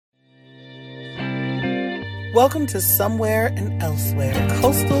Welcome to Somewhere and Elsewhere,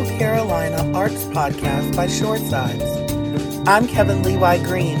 Coastal Carolina Arts Podcast by Shoresides. I'm Kevin Levi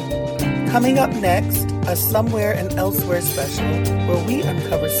Green. Coming up next, a Somewhere and Elsewhere special where we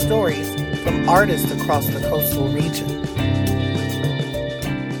uncover stories from artists across the coastal region.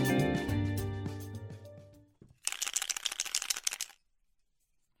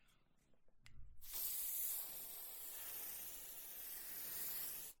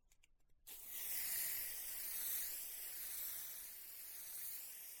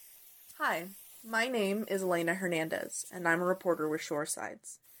 Hi, my name is Elena Hernandez, and I'm a reporter with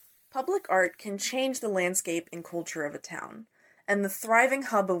Shoresides. Public art can change the landscape and culture of a town, and the thriving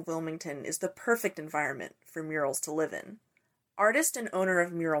hub of Wilmington is the perfect environment for murals to live in. Artist and owner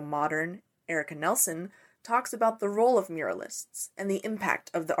of Mural Modern, Erica Nelson, talks about the role of muralists and the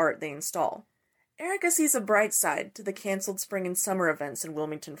impact of the art they install. Erica sees a bright side to the canceled spring and summer events in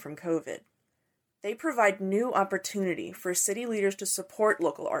Wilmington from COVID. They provide new opportunity for city leaders to support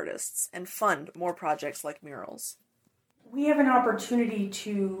local artists and fund more projects like murals. We have an opportunity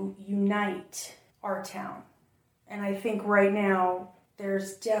to unite our town, and I think right now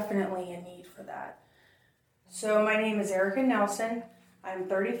there's definitely a need for that. So my name is Erica Nelson, I'm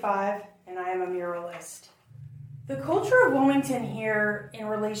 35, and I am a muralist. The culture of Wilmington here in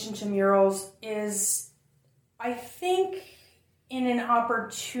relation to murals is, I think, in an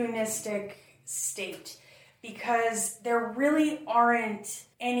opportunistic state, because there really aren't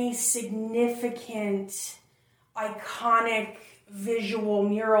any significant, iconic visual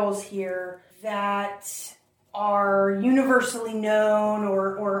murals here that are universally known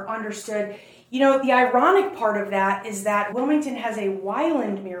or understood. You know, the ironic part of that is that Wilmington has a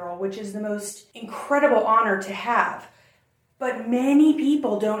Wyland mural, which is the most incredible honor to have. But many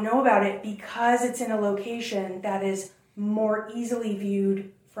people don't know about it because it's in a location that is more easily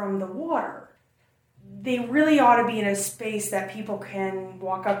viewed from the water. They really ought to be in a space that people can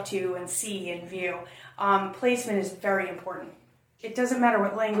walk up to and see and view. Placement is very important. It doesn't matter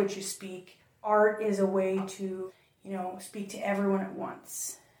what language you speak. Art is a way to, speak to everyone at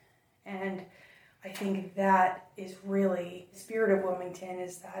once. And I think that is really the spirit of Wilmington,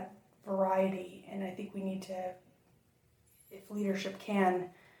 is that variety. And I think we need to, if leadership can,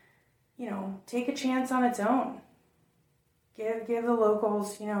 take a chance on its own. Give the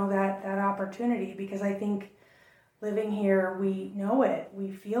locals, that opportunity, because I think living here, we know it, we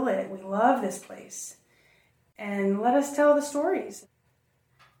feel it, we love this place. And let us tell the stories.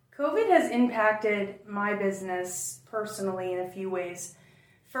 COVID has impacted my business personally in a few ways.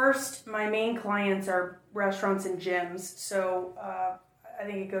 First, my main clients are restaurants and gyms, so I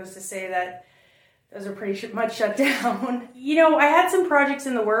think it goes to say that those are pretty much shut down. I had some projects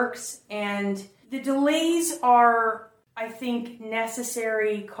in the works, and the delays are, I think,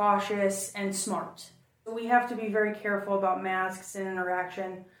 necessary, cautious, and smart. We have to be very careful about masks and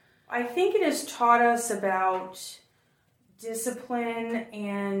interaction. I think it has taught us about discipline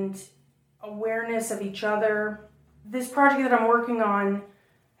and awareness of each other. This project that I'm working on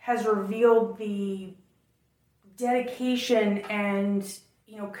has revealed the dedication and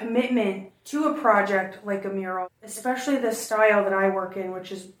commitment to a project like a mural, especially the style that I work in,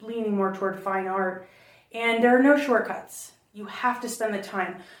 which is leaning more toward fine art. And there are no shortcuts. You have to spend the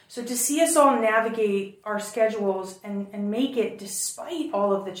time. So to see us all navigate our schedules and make it despite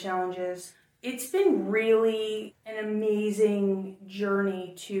all of the challenges, it's been really an amazing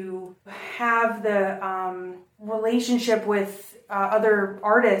journey to have the relationship with other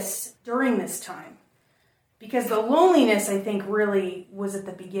artists during this time. Because the loneliness, I think, really was at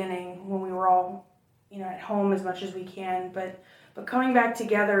the beginning when we were all, at home as much as we can. But coming back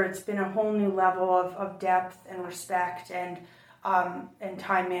together, it's been a whole new level of depth and respect and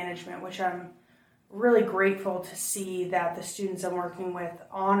time management, which I'm really grateful to see that the students I'm working with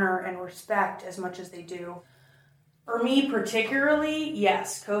honor and respect as much as they do. For me particularly,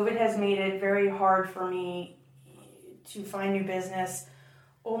 yes, COVID has made it very hard for me to find new business,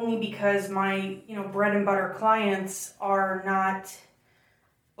 only because my bread and butter clients are not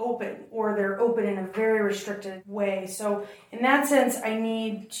open, or they're open in a very restricted way. So in that sense, I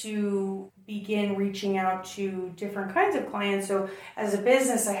need to begin reaching out to different kinds of clients. So as a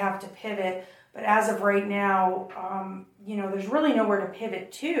business, I have to pivot. But as of right now, there's really nowhere to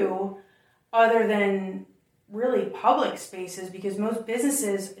pivot to other than really public spaces, because most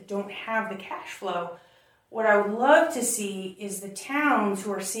businesses don't have the cash flow. What I would love to see is the towns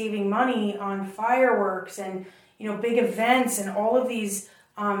who are saving money on fireworks and, big events and all of these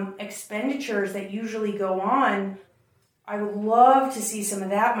expenditures that usually go on. I would love to see some of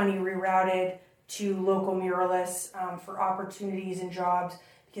that money rerouted to local muralists for opportunities and jobs,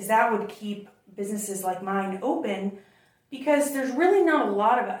 because that would keep businesses like mine open, because there's really not a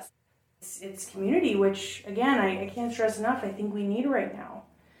lot of us. It's community, which, again, I can't stress enough, I think we need right now.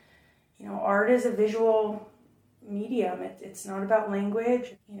 Art is a visual medium. It's not about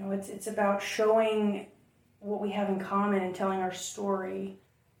language. It's about showing what we have in common and telling our story.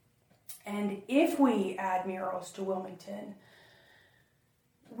 And if we add murals to Wilmington,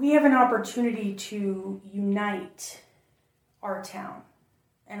 we have an opportunity to unite our town.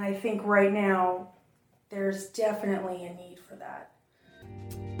 And I think right now there's definitely a need for that.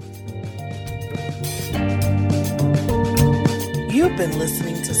 You've been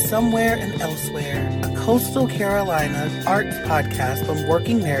listening to Somewhere and Elsewhere, a Coastal Carolina arts podcast on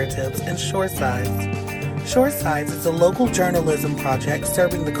working narratives and Shoresides. Shoresides is a local journalism project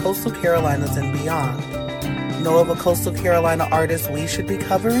serving the Coastal Carolinas and beyond. Know of a Coastal Carolina artist we should be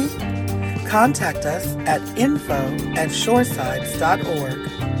covering? Contact us at info@shoresides.org.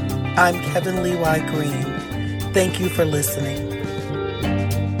 I'm Kevin Levi Green. Thank you for listening.